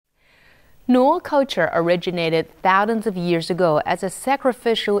Nor culture originated thousands of years ago as a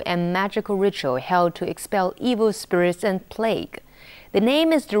sacrificial and magical ritual held to expel evil spirits and plague. The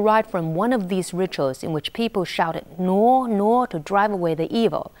name is derived from one of these rituals in which people shouted "Nor, Nor" to drive away the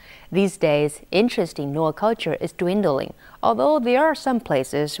evil. These days, interest in Nor culture is dwindling, although there are some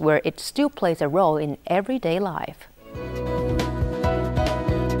places where it still plays a role in everyday life.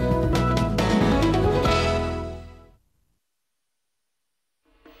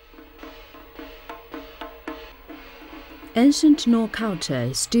 Ancient Nor culture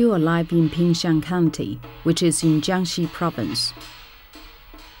is still alive in Pingxiang County, which is in Jiangxi province.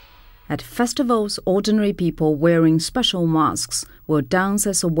 At festivals, ordinary people wearing special masks will dance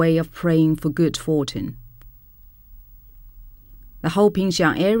as a way of praying for good fortune. The whole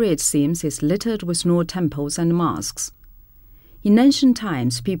Pingxiang area, it seems, is littered with Nor temples and masks. In ancient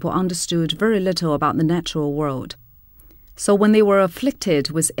times, people understood very little about the natural world. So when they were afflicted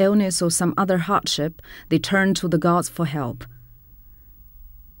with illness or some other hardship, they turned to the gods for help.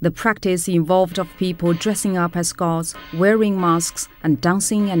 The practice involved of people dressing up as gods, wearing masks, and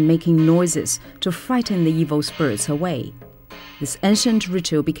dancing and making noises to frighten the evil spirits away. This ancient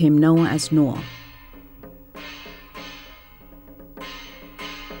ritual became known as Nor.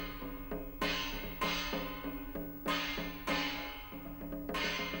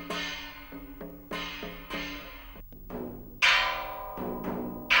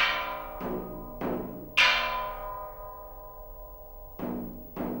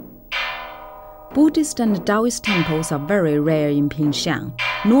 Buddhist and Taoist temples are very rare in Pingxiang.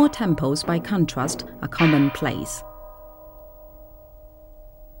 Nor temples, by contrast, are commonplace.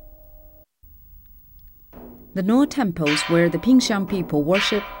 The Nor temples where the Pingxiang people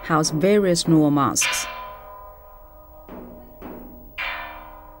worship house various Nor masks.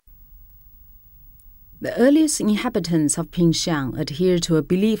 The earliest inhabitants of Pingxiang adhered to a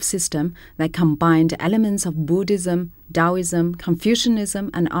belief system that combined elements of Buddhism, Taoism,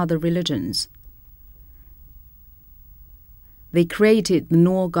 Confucianism, and other religions. They created the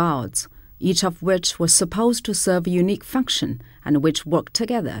Nor gods, each of which was supposed to serve a unique function and which worked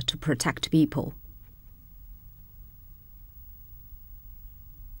together to protect people.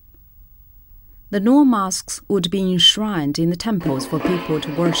 The Nor masks would be enshrined in the temples for people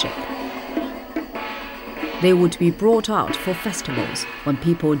to worship. They would be brought out for festivals when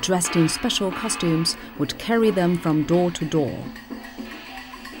people dressed in special costumes would carry them from door to door.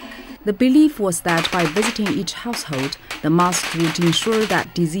 The belief was that by visiting each household, the mask would ensure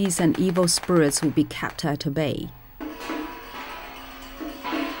that disease and evil spirits would be kept at bay.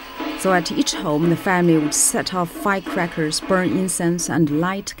 So at each home, the family would set off firecrackers, burn incense, and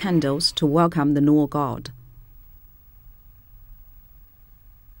light candles to welcome the Nor god.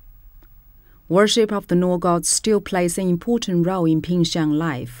 Worship of the Nor gods still plays an important role in Pingxiang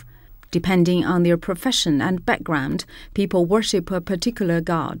life. Depending on their profession and background, people worship a particular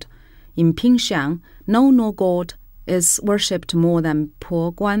god. In Pingxiang, no Nor god is worshipped more than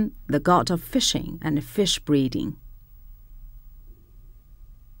Po Guan, the god of fishing and fish breeding.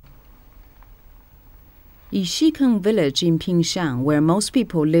 In Xikeng village in Pingxiang, where most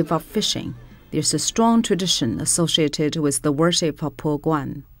people live off fishing, there's a strong tradition associated with the worship of Po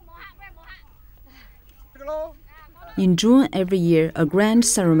Guan. In June every year, a grand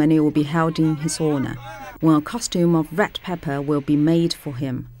ceremony will be held in his honor, when a costume of red pepper will be made for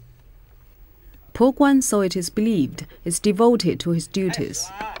him. Po Guan, so it is believed, is devoted to his duties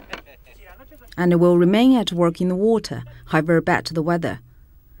and will remain at work in the water, however bad the weather.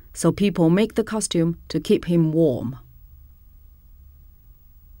 So people make the costume to keep him warm.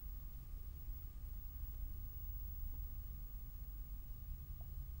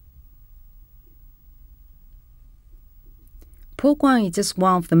 Po Guan is just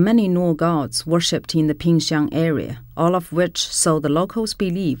one of the many Nor gods worshipped in the Pingxiang area, all of which, so the locals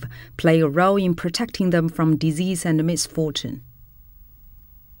believe, play a role in protecting them from disease and misfortune.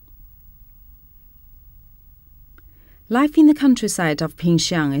 Life in the countryside of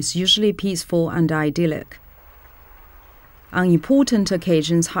Pingxiang is usually peaceful and idyllic. On important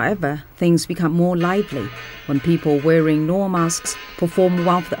occasions, however, things become more lively when people wearing Nor masks perform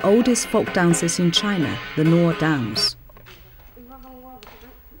one of the oldest folk dances in China, the Nor dance.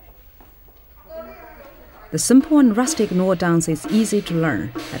 The simple and rustic Nor dance is easy to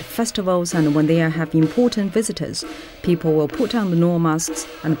learn. At festivals and when they have important visitors, people will put on the Nor masks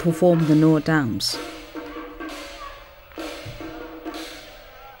and perform the Nor dance.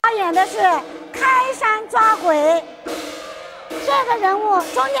 他演的是开山抓鬼，这个人物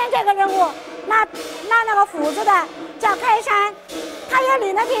中间这个人物拿那个斧子的叫开山，他也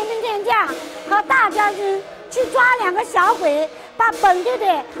领着天兵天将和大将军去抓两个小鬼，把本地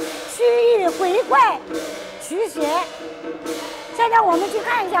的须臾回怪驱邪。现在我们去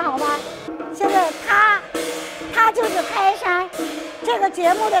看一下，好吧？现在他就是开山这个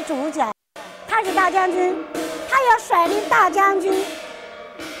节目的主角，他是大将军，他要率领大将军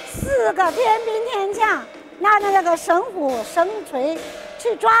4个天兵天将，拿着那个神斧神锤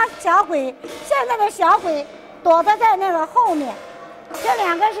去抓小鬼。现在的小鬼躲得在那个后面，这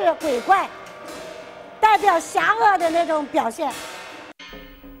2个是鬼怪，代表邪恶的那种表现。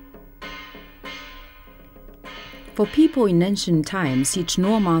For people in ancient times, each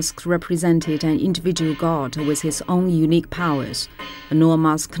Nor mask represented an individual god with his own unique powers. A Nor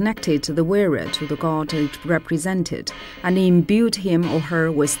mask connected the wearer to the god it represented and imbued him or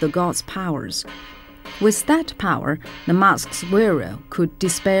her with the god's powers. With that power, the mask's wearer could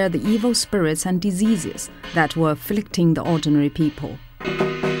dispel the evil spirits and diseases that were afflicting the ordinary people.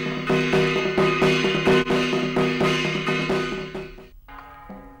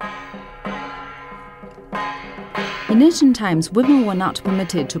 In ancient times, women were not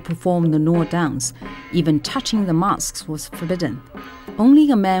permitted to perform the Nor dance. Even touching the masks was forbidden.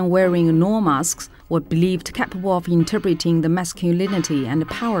 Only a man wearing a Nor mask was believed capable of interpreting the masculinity and the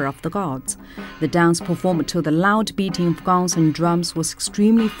power of the gods. The dance performed to the loud beating of gongs and drums was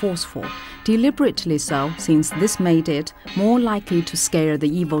extremely forceful, deliberately so, since this made it more likely to scare the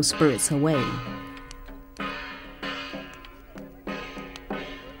evil spirits away.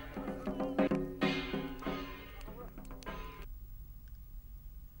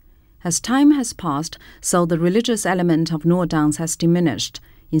 As time has passed, so the religious element of Nor dance has diminished.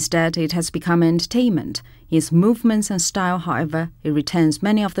 Instead, it has become entertainment. In its movements and style, however, it retains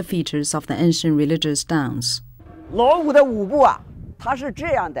many of the features of the ancient religious dance. 锣舞的舞步啊，它是这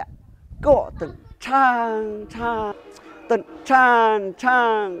样的，go噔唱唱，噔唱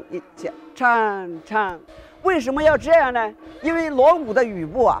唱，一起唱唱。为什么要这样呢？因为锣舞的舞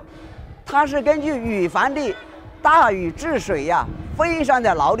步啊，它是根据羽凡的大禹治水呀，非常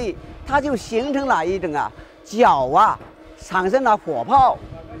的劳力。 它就形成了一种脚产生了火泡，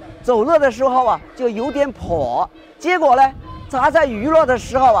走路的时候就有点跛，结果呢，它在娱乐的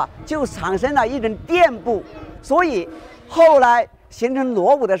时候就产生了一种垫步，所以后来形成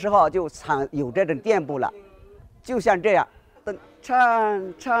锣舞的时候就有这种垫步了，就像这样，噔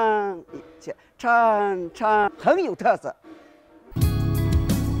唱唱唱唱，很有特色。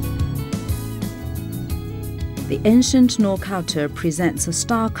 The ancient Nor culture presents a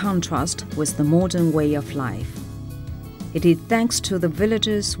stark contrast with the modern way of life. It is thanks to the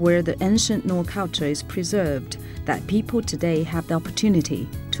villages where the ancient Nor culture is preserved that people today have the opportunity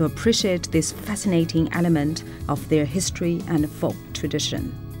to appreciate this fascinating element of their history and folk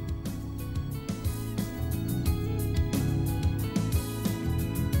tradition.